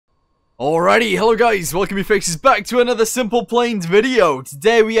Alrighty, hello guys, welcome you faces back to another Simple Planes video.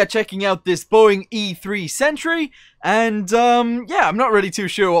 Today we are checking out this Boeing E-3 Sentry, and yeah, I'm not really too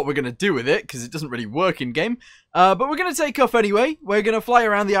sure what we're going to do with it, because it doesn't really work in game, but we're going to take off anyway. We're going to fly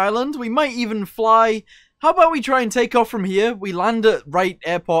around the island. We might even fly, how about we try and take off from here? We land at Wright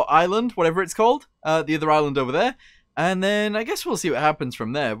Airport Island, whatever it's called, the other island over there, and then I guess we'll see what happens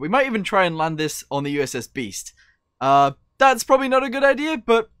from there. We might even try and land this on the USS Beast. That's probably not a good idea,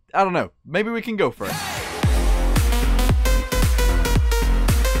 but I don't know. Maybe we can go for it.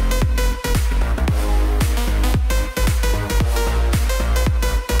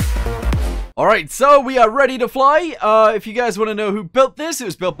 Alright, so we are ready to fly. If you guys want to know who built this, it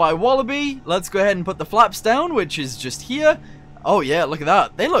was built by Wallaby. Let's go ahead and put the flaps down, which is just here. Oh yeah, look at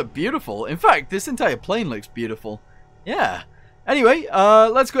that. They look beautiful. In fact, this entire plane looks beautiful. Yeah. Anyway,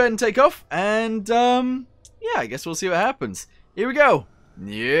 let's go ahead and take off. And, yeah, I guess we'll see what happens. Here we go.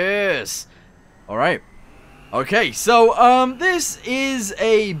 Yes. Alright. Okay, so, this is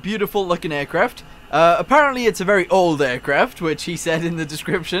a beautiful looking aircraft. Apparently it's a very old aircraft, which he said in the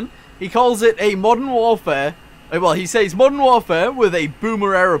description. He calls it a modern warfare. Well, he says modern warfare with a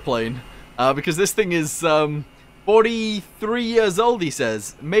boomer aeroplane. Because this thing is, 43 years old, he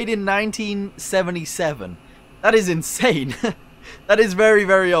says. Made in 1977. That is insane. That is very,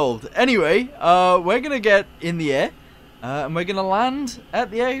 very old. Anyway, we're gonna get in the air. And we're gonna land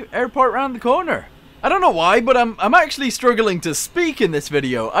at the airport around the corner. I don't know why, but I'm actually struggling to speak in this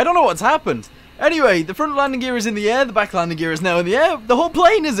video. I don't know what's happened. Anyway, the front landing gear is in the air, the back landing gear is now in the air, the whole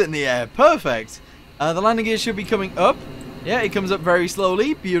plane is in the air. Perfect. The landing gear should be coming up. Yeah, it comes up very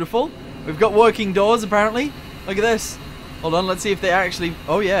slowly. Beautiful. We've got working doors, apparently. Look at this. Hold on, let's see if they actually...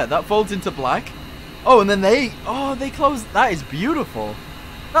 Oh yeah, that folds into black. Oh, and then they close. That is beautiful.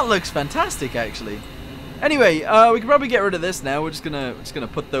 That looks fantastic, actually. Anyway, we can probably get rid of this now. We're just gonna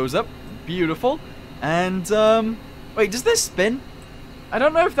put those up. Beautiful. And wait, does this spin? I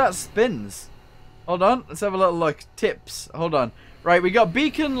don't know if that spins. Hold on, let's have a little look. Tips. Hold on. Right, we got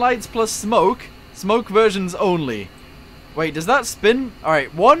beacon lights plus smoke. Smoke versions only. Wait, does that spin? All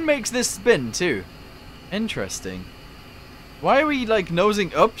right, one makes this spin too. Interesting. Why are we like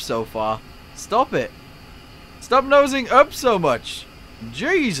nosing up so far? Stop it. Stop nosing up so much.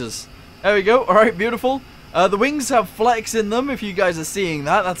 Jesus. There we go. All right, beautiful. The wings have flex in them, if you guys are seeing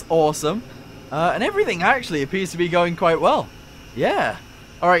that. That's awesome. And everything actually appears to be going quite well. Yeah.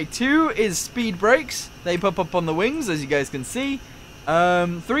 Alright, 2 is speed brakes. They pop up on the wings, as you guys can see.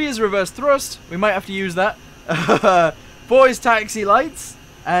 3 is reverse thrust. We might have to use that. 4 is taxi lights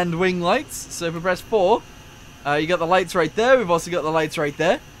and wing lights. So if we press 4, you got the lights right there. We've also got the lights right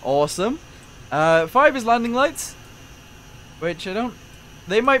there. Awesome. 5 is landing lights, which I don't...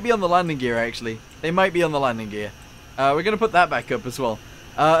 They might be on the landing gear, actually. They might be on the landing gear. We're going to put that back up as well.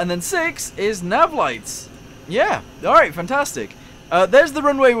 And then 6 is nav lights. Yeah. Alright, fantastic. There's the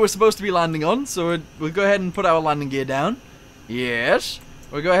runway we're supposed to be landing on. So we'll go ahead and put our landing gear down. Yes.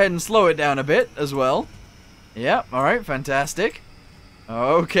 We'll go ahead and slow it down a bit as well. Yeah. Alright, fantastic.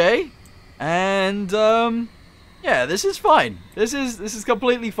 Okay. And, yeah, this is fine. This is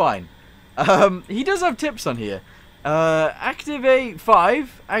completely fine. He does have tips on here. Activate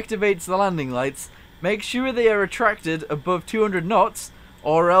 5 activates the landing lights. Make sure they are attracted above 200 knots,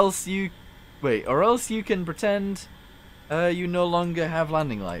 or else you can pretend you no longer have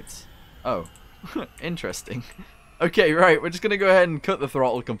landing lights. Oh, interesting. Okay, right, we're just gonna go ahead and cut the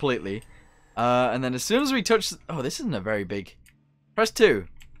throttle completely, and then as soon as we touch, oh, this isn't a very big. Press 2.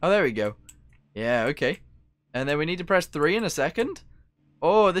 Oh, there we go. Yeah, okay. And then we need to press 3 in a second.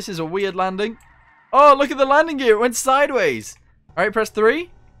 Oh, this is a weird landing. Oh, look at the landing gear. It went sideways. All right, press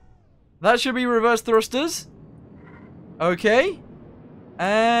 3. That should be reverse thrusters. Okay.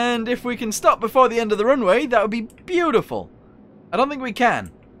 And if we can stop before the end of the runway, that would be beautiful. I don't think we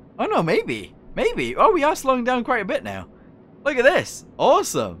can. Oh, no, maybe. Maybe. Oh, we are slowing down quite a bit now. Look at this.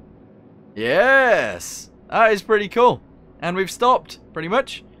 Awesome. Yes. That is pretty cool. And we've stopped, pretty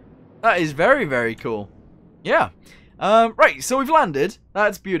much. That is very, very cool. Yeah. Right, so we've landed.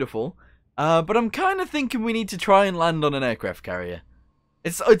 That's beautiful. But I'm kind of thinking we need to try and land on an aircraft carrier.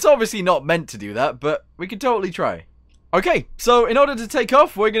 It's obviously not meant to do that, but we could totally try. Okay, so in order to take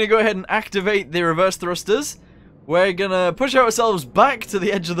off, we're going to go ahead and activate the reverse thrusters. We're going to push ourselves back to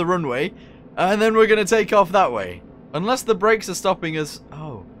the edge of the runway, and then we're going to take off that way. Unless the brakes are stopping us.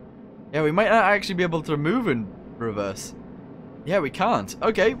 Oh. Yeah, we might not actually be able to move in reverse. Yeah, we can't.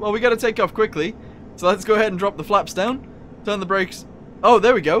 Okay, well, we got to take off quickly. So let's go ahead and drop the flaps down. Turn the brakes. Oh,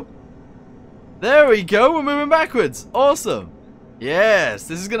 there we go. There we go, we're moving backwards. Awesome. Yes,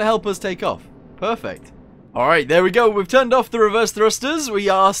 this is going to help us take off. Perfect. Alright, there we go. We've turned off the reverse thrusters. We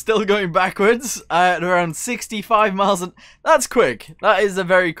are still going backwards at around 65 miles an... That's quick. That is a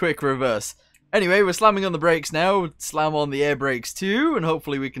very quick reverse. Anyway, we're slamming on the brakes now. Slam on the air brakes too, and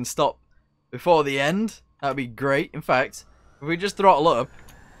hopefully we can stop before the end. That'd be great. In fact, if we just throttle up,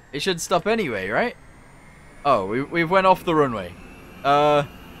 it should stop anyway, right? Oh, we've went off the runway. I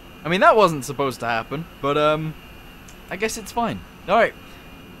mean, that wasn't supposed to happen, but I guess it's fine. Alright,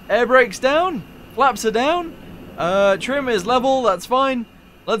 air brakes down. Flaps are down. Trim is level. That's fine.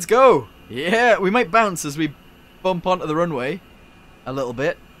 Let's go. Yeah, we might bounce as we bump onto the runway a little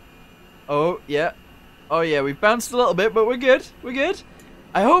bit. Oh, yeah. Oh, yeah, we've bounced a little bit, but we're good. We're good.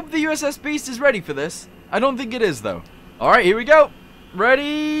 I hope the USS Beast is ready for this. I don't think it is, though. All right, here we go.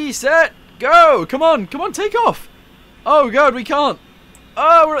 Ready, set, go. Come on. Come on, take off. Oh, God, we can't.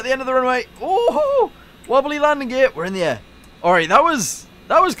 Oh, we're at the end of the runway. Oh, wobbly landing gear. We're in the air. All right, that was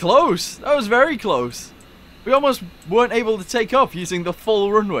close. That was very close. We almost weren't able to take off using the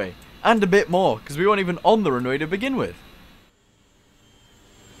full runway. And a bit more, because we weren't even on the runway to begin with.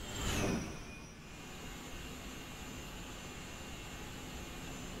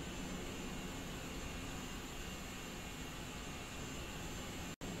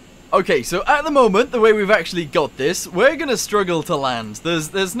 Okay, so at the moment, the way we've actually got this, we're going to struggle to land.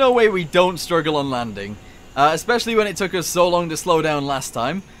 There's no way we don't struggle on landing. Especially when it took us so long to slow down last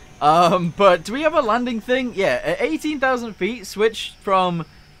time. But do we have a landing thing? Yeah, at 18,000 feet, switch from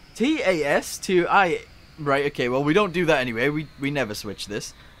TAS to I... Right, okay, well, we don't do that anyway. We never switch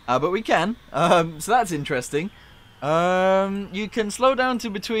this. But we can. So that's interesting. You can slow down to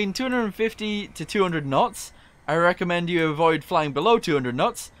between 250 to 200 knots. I recommend you avoid flying below 200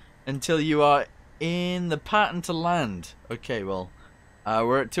 knots until you are in the pattern to land. Okay, well,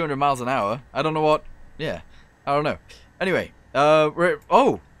 we're at 200 miles an hour. I don't know what... Yeah, I don't know. Anyway,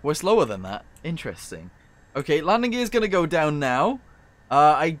 we're slower than that. Interesting. Okay, landing gear is going to go down now.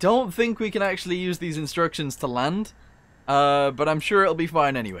 I don't think we can actually use these instructions to land, but I'm sure it'll be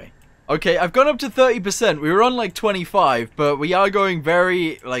fine anyway. Okay, I've gone up to 30%. We were on like 25, but we are going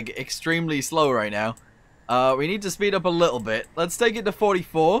very, like, extremely slow right now. We need to speed up a little bit. Let's take it to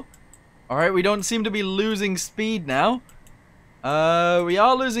 44. Alright, we don't seem to be losing speed now. We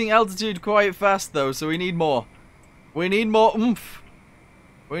are losing altitude quite fast though, so we need more. We need more oomph.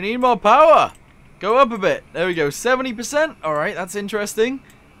 We need more power. Go up a bit. There we go, 70%. Alright, that's interesting.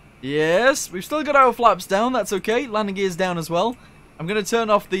 Yes, we've still got our flaps down, that's okay. Landing gear's down as well. I'm going to turn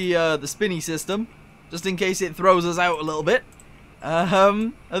off the spinny system, just in case it throws us out a little bit.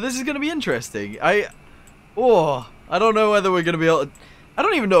 This is going to be interesting. I don't know whether we're going to be able to... I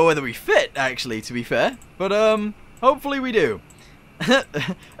don't even know whether we fit, actually, to be fair. But, hopefully we do.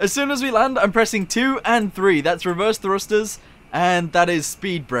 As soon as we land, I'm pressing 2 and 3. That's reverse thrusters, and that is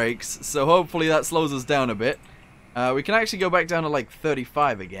speed brakes. So hopefully that slows us down a bit. We can actually go back down to like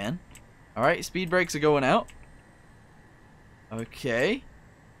 35 again. Alright, speed brakes are going out. Okay.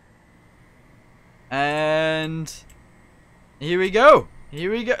 And here we go. Here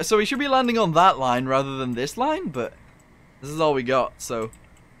we go. So we should be landing on that line rather than this line, but this is all we got. So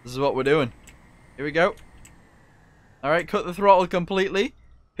this is what we're doing. Here we go. Alright, cut the throttle completely.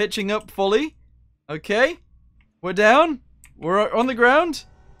 Pitching up fully. Okay. We're down. We're on the ground.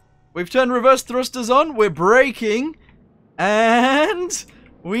 We've turned reverse thrusters on. We're braking. And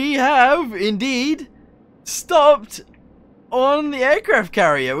we have indeed stopped on the aircraft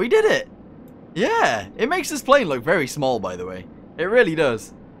carrier. We did it. Yeah. It makes this plane look very small, by the way. It really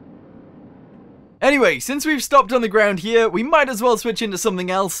does. Anyway, since we've stopped on the ground here, we might as well switch into something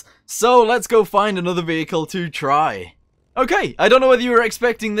else, so let's go find another vehicle to try. Okay, I don't know whether you were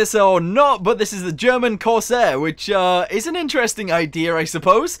expecting this or not, but this is the German Corsair, which is an interesting idea, I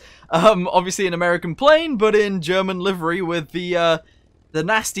suppose. Obviously an American plane, but in German livery with the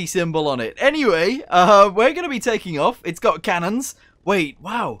nasty symbol on it. Anyway, we're going to be taking off. It's got cannons. Wait,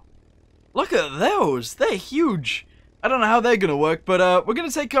 wow. Look at those. They're huge. I don't know how they're going to work, but we're going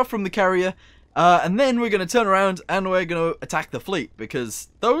to take off from the carrier. And then we're going to turn around and we're going to attack the fleet, because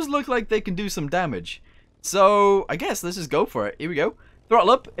those look like they can do some damage. So, I guess let's just go for it. Here we go.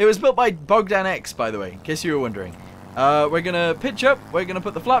 Throttle up. It was built by Bogdan X, by the way, in case you were wondering. We're going to pitch up. We're going to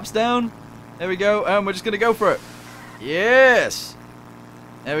put the flaps down. There we go. And we're just going to go for it. Yes.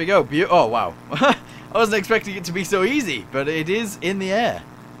 There we go. Oh, wow. I wasn't expecting it to be so easy, but it is in the air.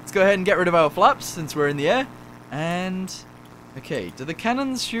 Let's go ahead and get rid of our flaps since we're in the air. And... okay, do the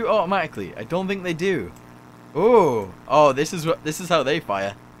cannons shoot automatically? I don't think they do. Oh, this is how they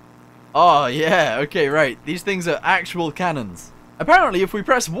fire. Oh, yeah, okay, right. These things are actual cannons. Apparently, if we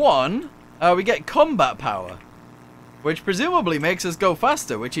press 1, we get combat power, which presumably makes us go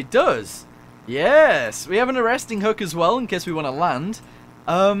faster, which it does. Yes, we have an arresting hook as well in case we want to land.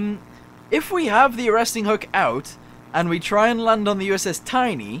 If we have the arresting hook out and we try and land on the USS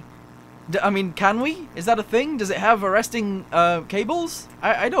Tiny, I mean, can we? Is that a thing? Does it have arresting cables?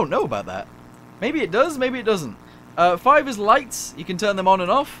 I don't know about that. Maybe it does, maybe it doesn't. 5 is lights. You can turn them on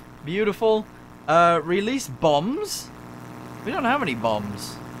and off. Beautiful. Release bombs. We don't have any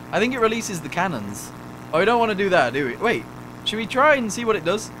bombs. I think it releases the cannons. Oh, we don't want to do that, do we? Wait, should we try and see what it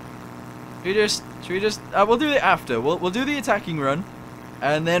does? Should we just, we'll do it after. We'll do the attacking run,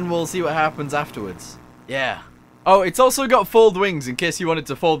 and then we'll see what happens afterwards. Yeah. Oh, it's also got fold wings in case you wanted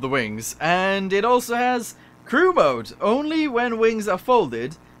to fold the wings. And it also has crew mode, only when wings are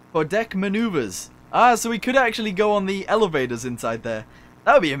folded for deck maneuvers. Ah, so we could actually go on the elevators inside there.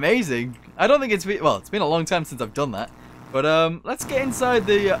 That would be amazing. I don't think it's been, well, it's been a long time since I've done that. But let's get inside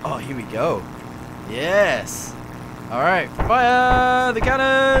the, oh, here we go. Yes. All right, fire the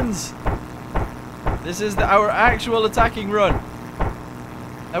cannons. This is our actual attacking run.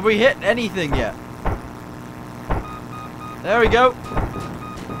 Have we hit anything yet? There we go.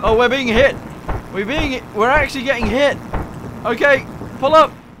 Oh, we're being hit. We're actually getting hit. Okay, pull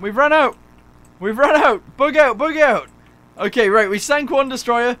up. We've run out. We've run out. Bug out, bug out. Okay, right, we sank one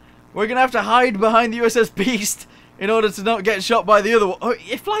destroyer. We're going to have to hide behind the USS Beast in order to not get shot by the other one. Oh,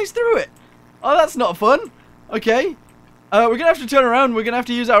 it flies through it. Oh, that's not fun. Okay. We're going to have to turn around. We're going to have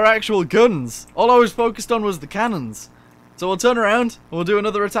to use our actual guns. All I was focused on was the cannons. So we'll turn around and we'll do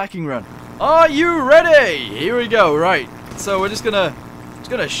another attacking run. Are you ready? Here we go. Right. So we're just gonna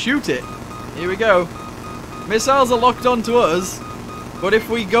shoot it. Here we go. Missiles are locked onto us. But if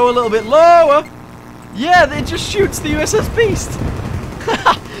we go a little bit lower, yeah, it just shoots the USS Beast.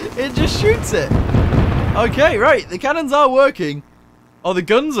 It just shoots it. Okay, right. The cannons are working. Oh, the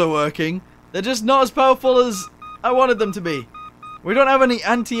guns are working. They're just not as powerful as I wanted them to be. We don't have any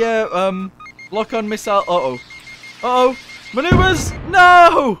anti-air lock-on missile. Uh-oh. Uh-oh. Maneuvers!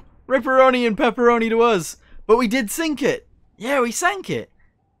 No! Ripperoni and pepperoni to us. But we did sink it. Yeah, we sank it.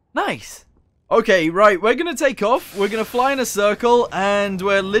 Nice. Okay, right. We're going to take off. We're going to fly in a circle. And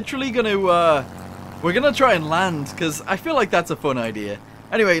we're literally going to... we're going to try and land. Because I feel like that's a fun idea.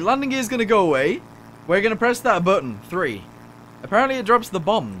 Anyway, landing gear is going to go away. We're going to press that button. 3. Apparently it drops the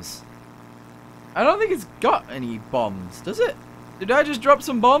bombs. I don't think it's got any bombs, does it? Did I just drop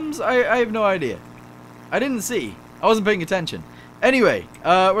some bombs? I have no idea. I didn't see. I wasn't paying attention. Anyway,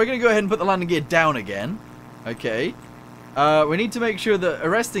 we're going to go ahead and put the landing gear down again. Okay. We need to make sure the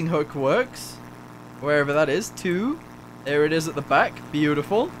arresting hook works. Wherever that is. 2. There it is at the back.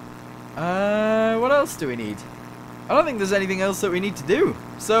 Beautiful. What else do we need? I don't think there's anything else that we need to do.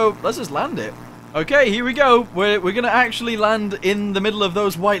 So, let's just land it. Okay, here we go. We're going to actually land in the middle of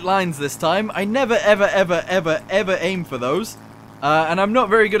those white lines this time. I never, ever, ever, ever, ever aim for those. And I'm not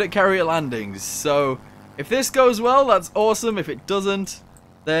very good at carrier landings. So, if this goes well, that's awesome. If it doesn't,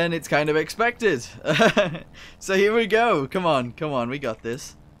 then it's kind of expected. So here we go. Come on, come on. We got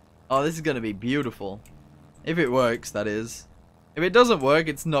this. Oh, this is going to be beautiful. If it works, that is. If it doesn't work,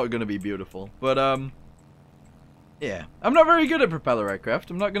 it's not going to be beautiful. But, yeah. I'm not very good at propeller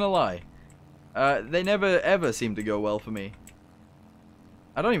aircraft. I'm not going to lie. They never ever seem to go well for me.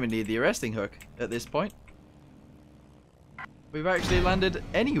 I don't even need the arresting hook at this point. We've actually landed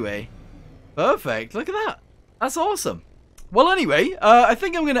anyway. Perfect, look at that. That's awesome. Well, anyway, I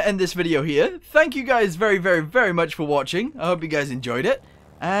think I'm going to end this video here. Thank you guys very, very, very much for watching. I hope you guys enjoyed it.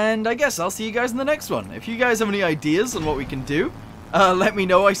 And I guess I'll see you guys in the next one. If you guys have any ideas on what we can do, let me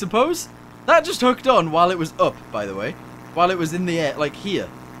know, I suppose. That just hooked on while it was up, by the way. While it was in the air, like here.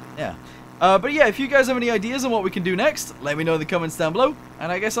 Yeah. But yeah, if you guys have any ideas on what we can do next, let me know in the comments down below,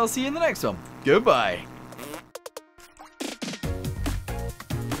 and I guess I'll see you in the next one. Goodbye.